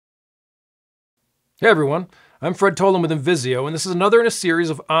Hey everyone, I'm Fred Tolan with INVISIO, and this is another in a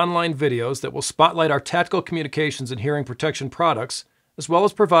series of online videos that will spotlight our tactical communications and hearing protection products, as well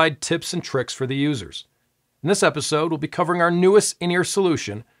as provide tips and tricks for the users. In this episode, we'll be covering our newest in-ear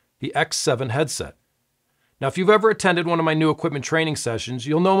solution, the X7 headset. Now, if you've ever attended one of my new equipment training sessions,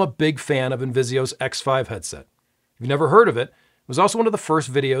 you'll know I'm a big fan of INVISIO's X5 headset. If you've never heard of it, it was also one of the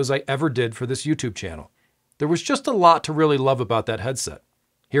first videos I ever did for this YouTube channel. There was just a lot to really love about that headset.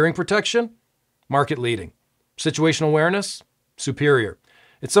 Hearing protection? Market leading. Situational awareness? Superior.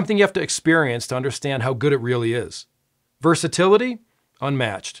 It's something you have to experience to understand how good it really is. Versatility?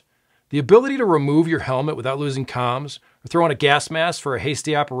 Unmatched. The ability to remove your helmet without losing comms, or throw on a gas mask for a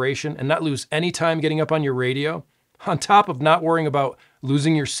hasty operation and not lose any time getting up on your radio, on top of not worrying about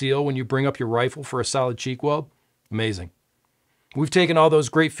losing your seal when you bring up your rifle for a solid cheek weld, amazing. We've taken all those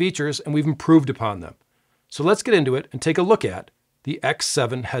great features and we've improved upon them. So let's get into it and take a look at the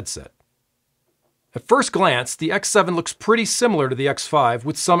X7 headset. At first glance, the X7 looks pretty similar to the X5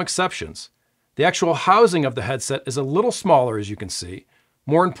 with some exceptions. The actual housing of the headset is a little smaller, as you can see.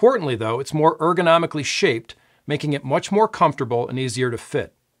 More importantly, though, it's more ergonomically shaped, making it much more comfortable and easier to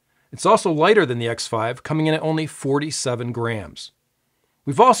fit. It's also lighter than the X5, coming in at only 47 grams.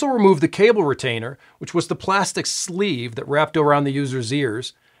 We've also removed the cable retainer, which was the plastic sleeve that wrapped around the user's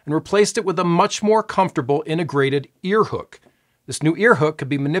ears, and replaced it with a much more comfortable integrated ear hook. This new ear hook can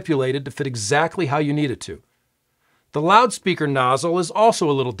be manipulated to fit exactly how you need it to. The loudspeaker nozzle is also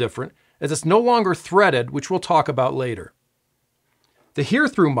a little different, as it's no longer threaded, which we'll talk about later. The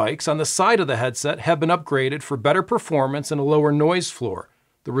hear-through mics on the side of the headset have been upgraded for better performance and a lower noise floor.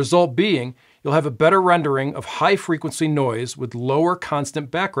 The result being, you'll have a better rendering of high-frequency noise with lower constant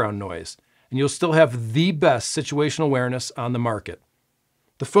background noise, and you'll still have the best situational awareness on the market.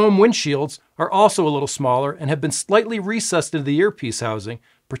 The foam windshields are also a little smaller and have been slightly recessed into the earpiece housing,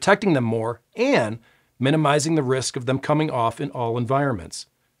 protecting them more and minimizing the risk of them coming off in all environments.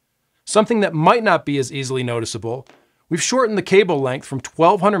 Something that might not be as easily noticeable, we've shortened the cable length from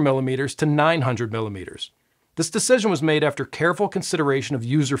 1200 millimeters to 900 millimeters. This decision was made after careful consideration of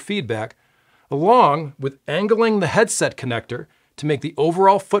user feedback, along with angling the headset connector to make the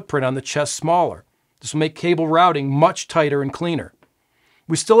overall footprint on the chest smaller. This will make cable routing much tighter and cleaner.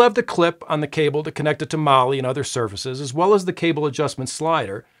 We still have the clip on the cable to connect it to MOLLE and other surfaces, as well as the cable adjustment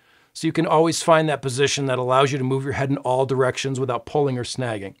slider, so you can always find that position that allows you to move your head in all directions without pulling or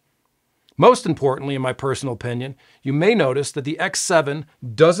snagging. Most importantly, in my personal opinion, you may notice that the X7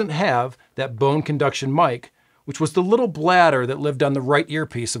 doesn't have that bone conduction mic, which was the little bladder that lived on the right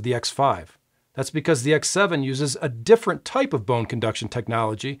earpiece of the X5. That's because the X7 uses a different type of bone conduction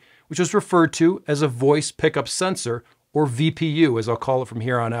technology, which is referred to as a voice pickup sensor, or VPU, as I'll call it from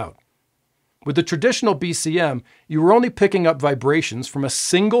here on out. With the traditional BCM, you were only picking up vibrations from a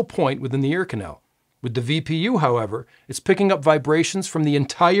single point within the ear canal. With the VPU, however, it's picking up vibrations from the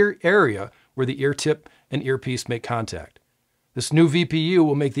entire area where the ear tip and earpiece make contact. This new VPU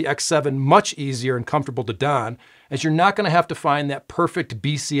will make the X7 much easier and comfortable to don, as you're not going to have to find that perfect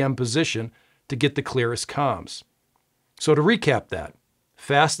BCM position to get the clearest comms. So to recap that,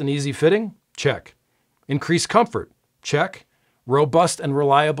 fast and easy fitting? Check. Increased comfort? Check. Robust and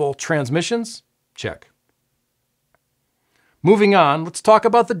reliable transmissions? Check. Moving on, let's talk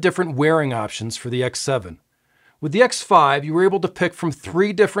about the different wearing options for the X7. With the X5, you were able to pick from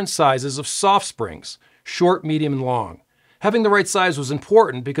 3 different sizes of soft springs, short, medium, and long. Having the right size was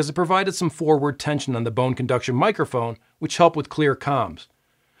important because it provided some forward tension on the bone conduction microphone, which helped with clear comms.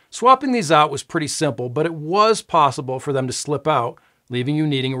 Swapping these out was pretty simple, but it was possible for them to slip out, leaving you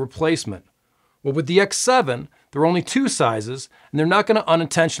needing a replacement. Well, with the X7, there are only 2 sizes, and they're not going to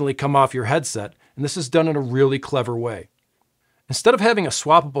unintentionally come off your headset, and this is done in a really clever way. Instead of having a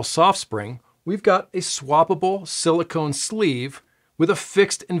swappable soft spring, we've got a swappable silicone sleeve with a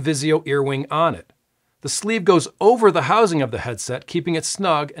fixed INVISIO earwing on it. The sleeve goes over the housing of the headset, keeping it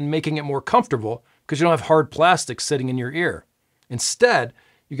snug and making it more comfortable because you don't have hard plastic sitting in your ear. Instead,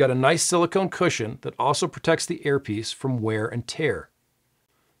 you got a nice silicone cushion that also protects the earpiece from wear and tear.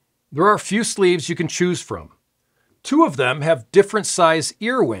 There are a few sleeves you can choose from. 2 of them have different size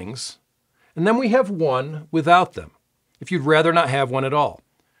ear wings, and then we have one without them, if you'd rather not have one at all.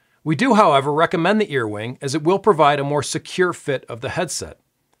 We do, however, recommend the ear wing as it will provide a more secure fit of the headset.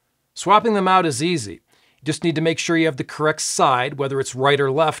 Swapping them out is easy. You just need to make sure you have the correct side, whether it's right or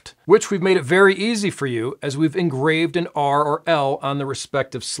left, which we've made it very easy for you as we've engraved an R or L on the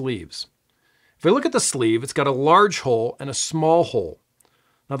respective sleeves. If we look at the sleeve, it's got a large hole and a small hole.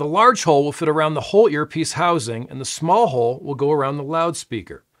 Now the large hole will fit around the whole earpiece housing and the small hole will go around the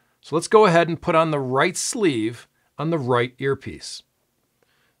loudspeaker. So let's go ahead and put on the right sleeve on the right earpiece.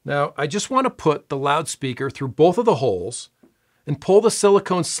 Now, I just want to put the loudspeaker through both of the holes and pull the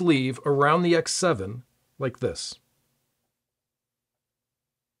silicone sleeve around the X7 like this.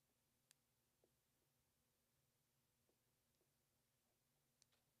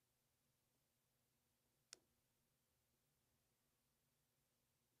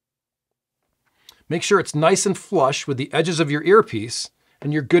 Make sure it's nice and flush with the edges of your earpiece,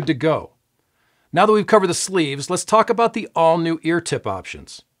 and you're good to go. Now that we've covered the sleeves, let's talk about the all-new ear tip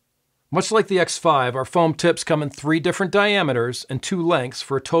options. Much like the X5, our foam tips come in 3 different diameters and 2 lengths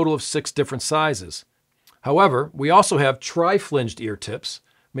for a total of 6 different sizes. However, we also have tri-flinged ear tips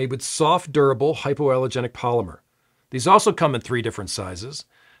made with soft, durable, hypoallergenic polymer. These also come in 3 different sizes,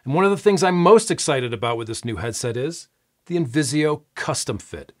 and one of the things I'm most excited about with this new headset is the INVISIO Custom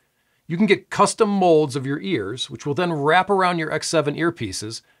Fit. You can get custom molds of your ears, which will then wrap around your X7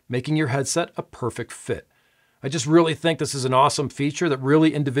 earpieces, making your headset a perfect fit. I just really think this is an awesome feature that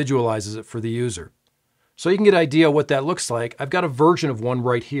really individualizes it for the user. So you can get an idea what that looks like. I've got a version of one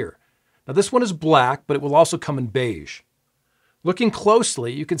right here. Now this one is black, but it will also come in beige. Looking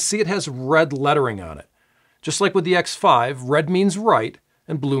closely, you can see it has red lettering on it. Just like with the X5, red means right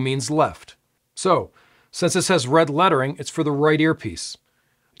and blue means left. So, since this has red lettering, it's for the right earpiece.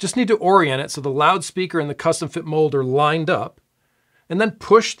 Just need to orient it so the loudspeaker and the custom fit mold are lined up, and then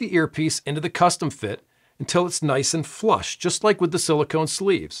push the earpiece into the custom fit until it's nice and flush, just like with the silicone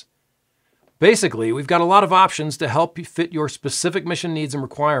sleeves. Basically, we've got a lot of options to help you fit your specific mission needs and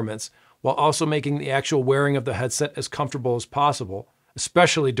requirements while also making the actual wearing of the headset as comfortable as possible,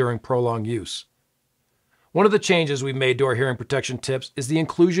 especially during prolonged use. One of the changes we've made to our hearing protection tips is the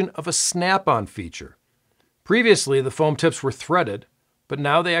inclusion of a snap-on feature. Previously, the foam tips were threaded, but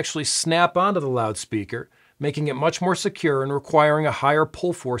now they actually snap onto the loudspeaker, making it much more secure and requiring a higher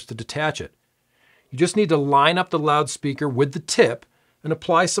pull force to detach it. You just need to line up the loudspeaker with the tip and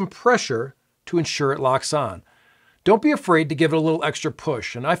apply some pressure to ensure it locks on. Don't be afraid to give it a little extra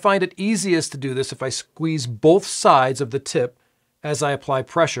push, and I find it easiest to do this if I squeeze both sides of the tip as I apply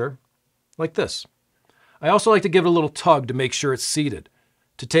pressure, like this. I also like to give it a little tug to make sure it's seated.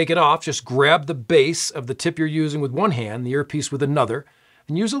 To take it off, just grab the base of the tip you're using with one hand, the earpiece with another,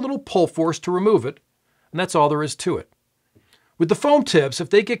 and use a little pull force to remove it, and that's all there is to it. With the foam tips, if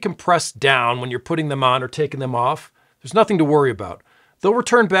they get compressed down when you're putting them on or taking them off, there's nothing to worry about. They'll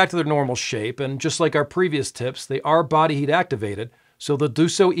return back to their normal shape, and just like our previous tips, they are body heat activated, so they'll do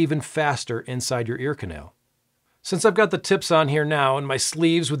so even faster inside your ear canal. Since I've got the tips on here now and my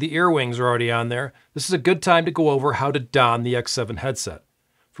sleeves with the ear wings are already on there, this is a good time to go over how to don the X7 headset.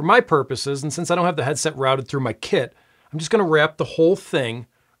 For my purposes, and since I don't have the headset routed through my kit, I'm just going to wrap the whole thing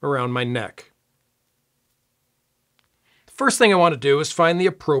around my neck. First thing I want to do is find the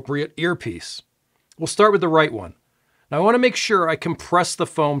appropriate earpiece. We'll start with the right one. Now I want to make sure I compress the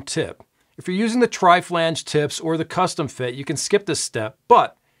foam tip. If you're using the tri-flange tips or the custom fit, you can skip this step,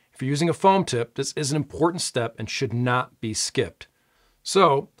 but if you're using a foam tip, this is an important step and should not be skipped.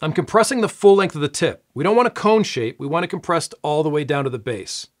 So I'm compressing the full length of the tip. We don't want a cone shape, we want it compressed all the way down to the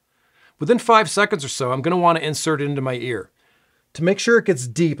base. Within 5 seconds or so, I'm going to want to insert it into my ear. To make sure it gets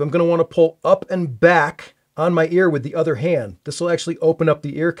deep, I'm going to want to pull up and back on my ear with the other hand. This will actually open up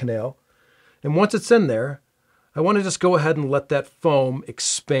the ear canal. And once it's in there, I want to just go ahead and let that foam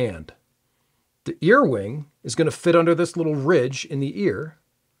expand. The ear wing is going to fit under this little ridge in the ear.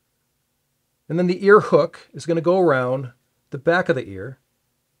 And then the ear hook is going to go around the back of the ear,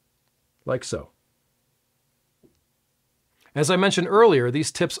 like so. As I mentioned earlier,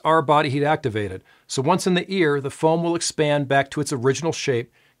 these tips are body heat activated. So once in the ear, the foam will expand back to its original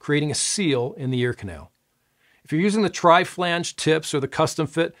shape, creating a seal in the ear canal. If you're using the tri-flange tips or the custom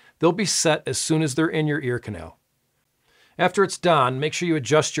fit, they'll be set as soon as they're in your ear canal. After it's done, make sure you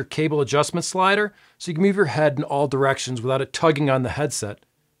adjust your cable adjustment slider so you can move your head in all directions without it tugging on the headset,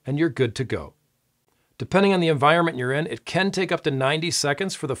 and you're good to go. Depending on the environment you're in, it can take up to 90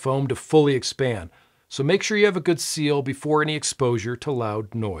 seconds for the foam to fully expand, so make sure you have a good seal before any exposure to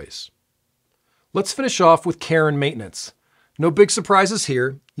loud noise. Let's finish off with care and maintenance. No big surprises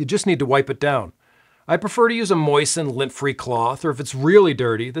here, you just need to wipe it down. I prefer to use a moistened, lint-free cloth, or if it's really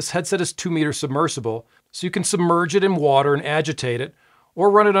dirty, this headset is 2-meter submersible, so you can submerge it in water and agitate it, or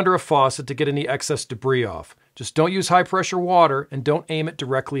run it under a faucet to get any excess debris off. Just don't use high-pressure water and don't aim it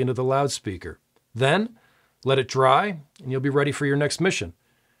directly into the loudspeaker. Then, let it dry, and you'll be ready for your next mission.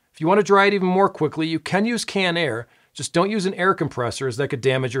 If you want to dry it even more quickly, you can use canned air, just don't use an air compressor as that could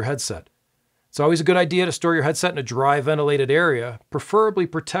damage your headset. It's always a good idea to store your headset in a dry, ventilated area, preferably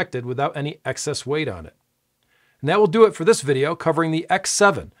protected without any excess weight on it. And that will do it for this video covering the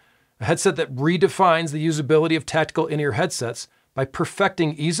X7, a headset that redefines the usability of tactical in-ear headsets by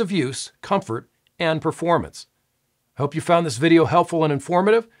perfecting ease of use, comfort, and performance. I hope you found this video helpful and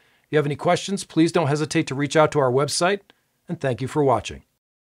informative. If you have any questions, please don't hesitate to reach out to our website, and thank you for watching.